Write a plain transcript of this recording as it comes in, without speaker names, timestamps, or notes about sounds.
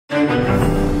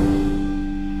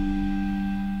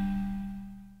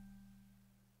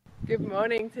Good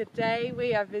morning. Today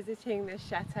we are visiting the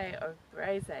Chateau of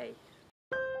Brézé.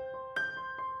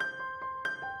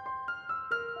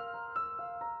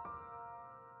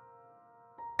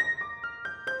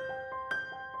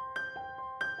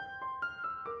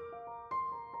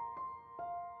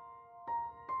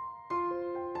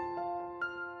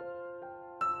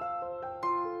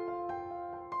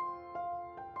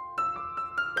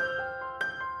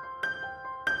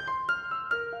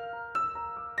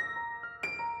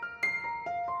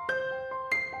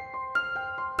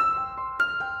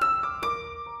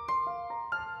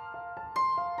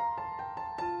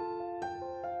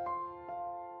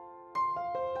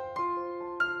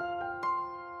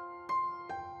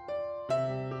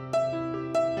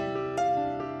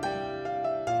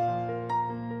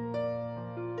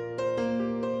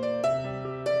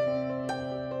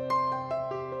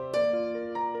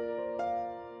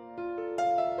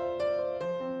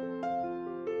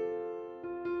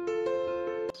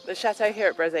 The chateau here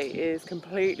at Brézé is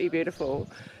completely beautiful,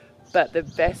 but the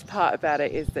best part about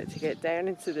it is that to get down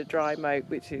into the dry moat,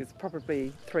 which is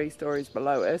probably 3 stories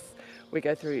below us, we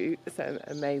go through some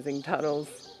amazing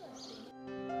tunnels.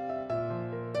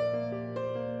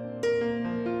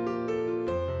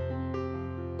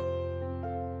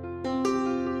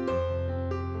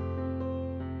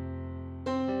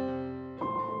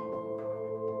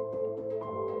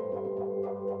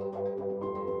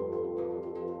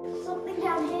 Something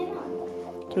down here. Do you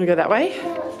want to go that way? Yeah,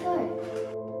 let's go.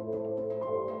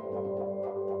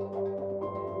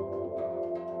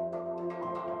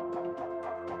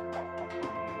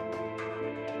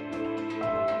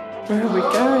 Where are we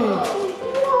going?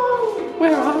 Whoa!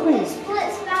 Where are we? It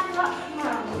splits back up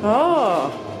now. Oh,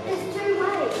 There's 2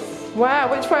 ways.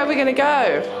 wow, which way are we going to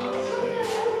go?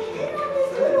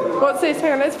 What's this?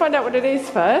 Hang on, let's find out what it is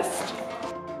first.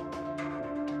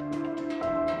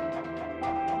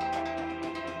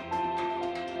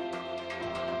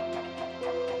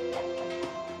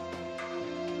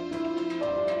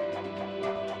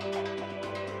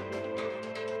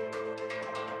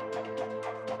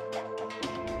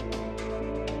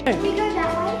 Can we go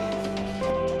that way?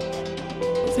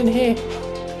 What's in here?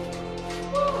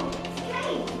 Whoa, it's a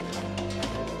cave.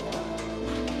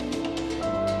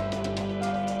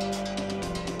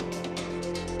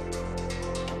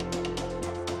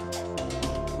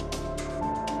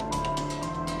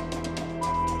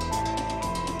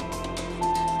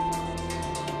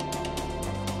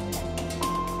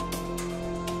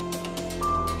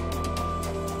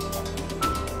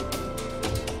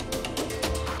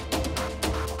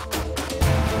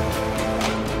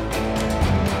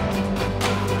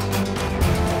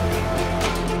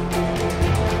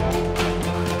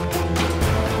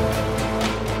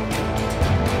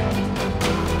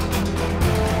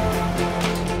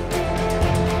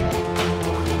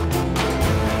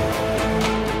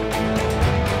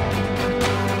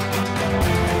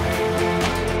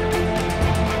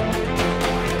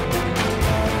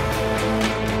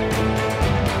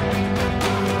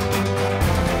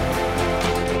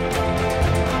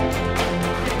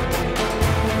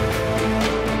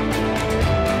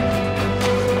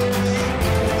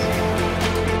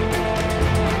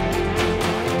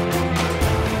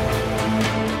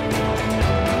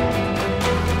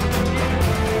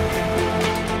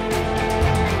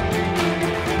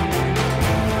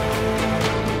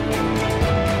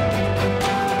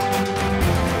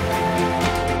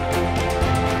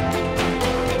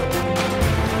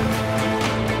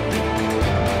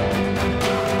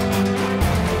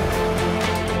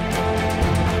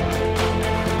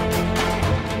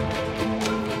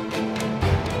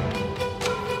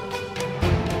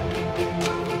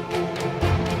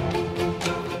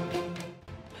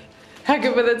 How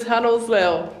good were the tunnels,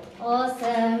 Lil?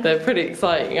 Awesome. They're pretty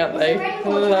exciting, aren't they? there any I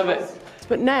more love it. tunnels?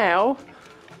 But now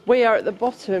we are at the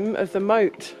bottom of the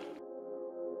moat.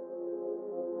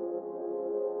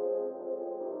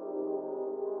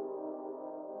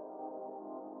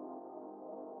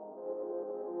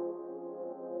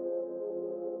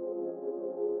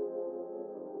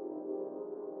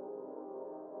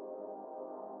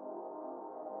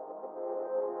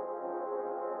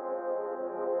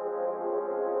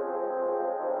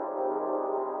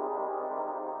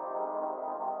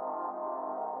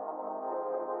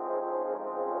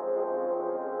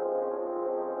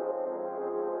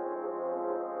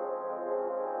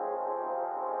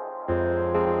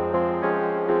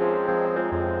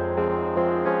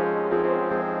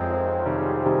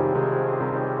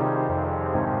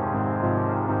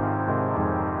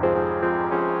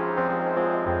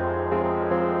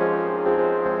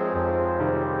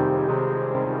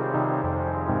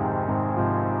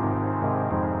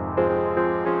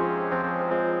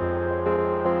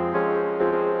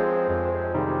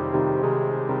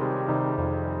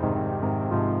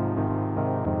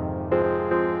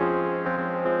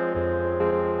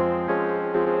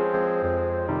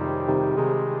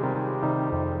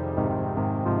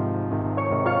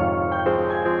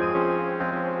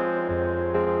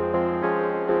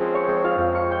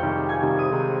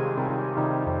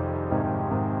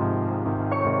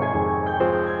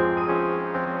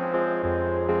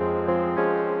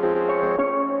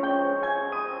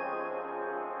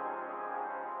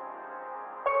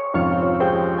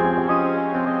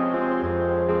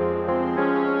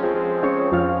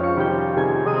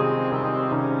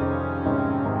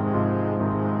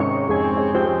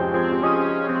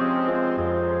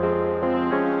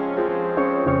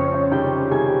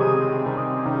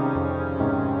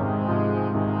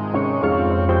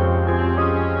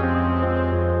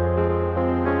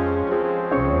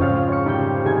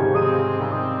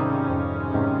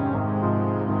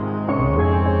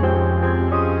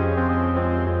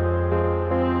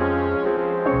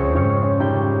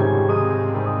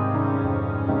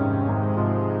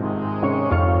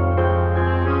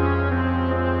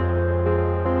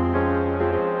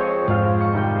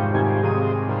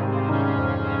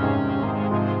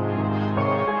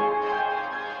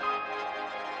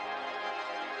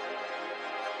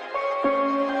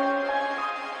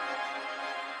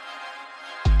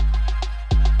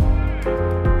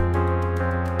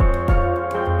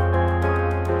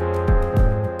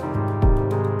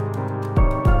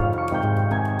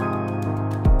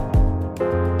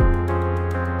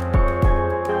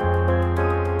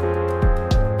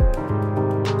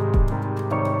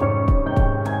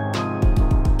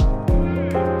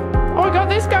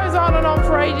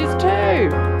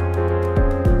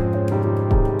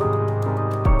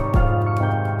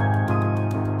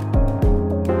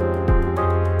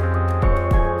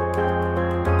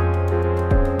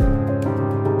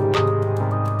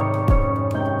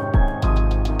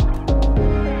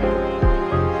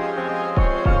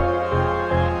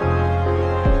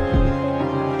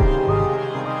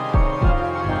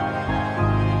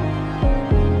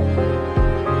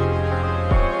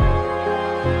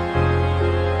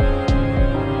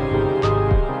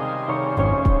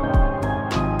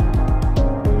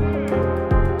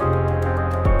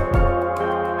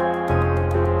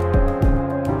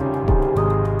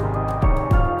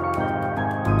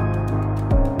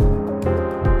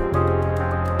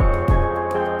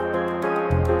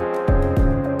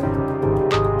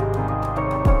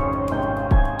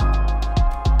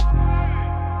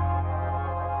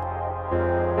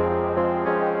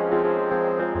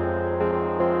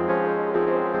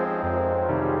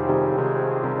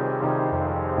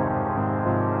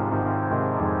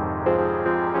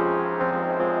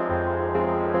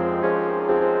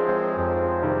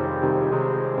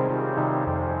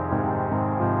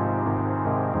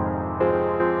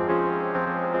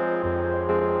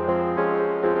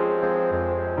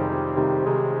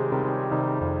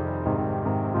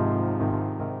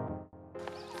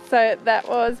 So that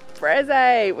was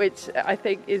Brézé, which I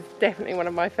think is definitely one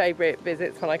of my favourite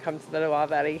visits when I come to the Loire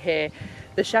Valley here.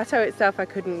 The chateau itself I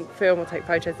couldn't film or take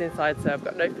photos inside, so I've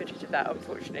got no footage of that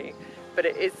unfortunately, but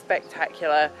it is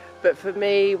spectacular. But for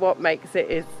me, what makes it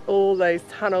is all those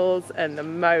tunnels and the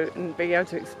moat and being able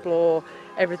to explore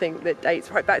everything that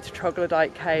dates right back to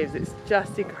troglodyte caves. It's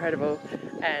just incredible,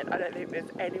 and I don't think there's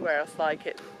anywhere else like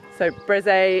it. So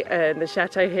Brézé and the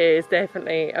chateau here is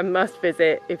definitely a must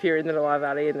visit if you're in the Loire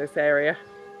Valley in this area.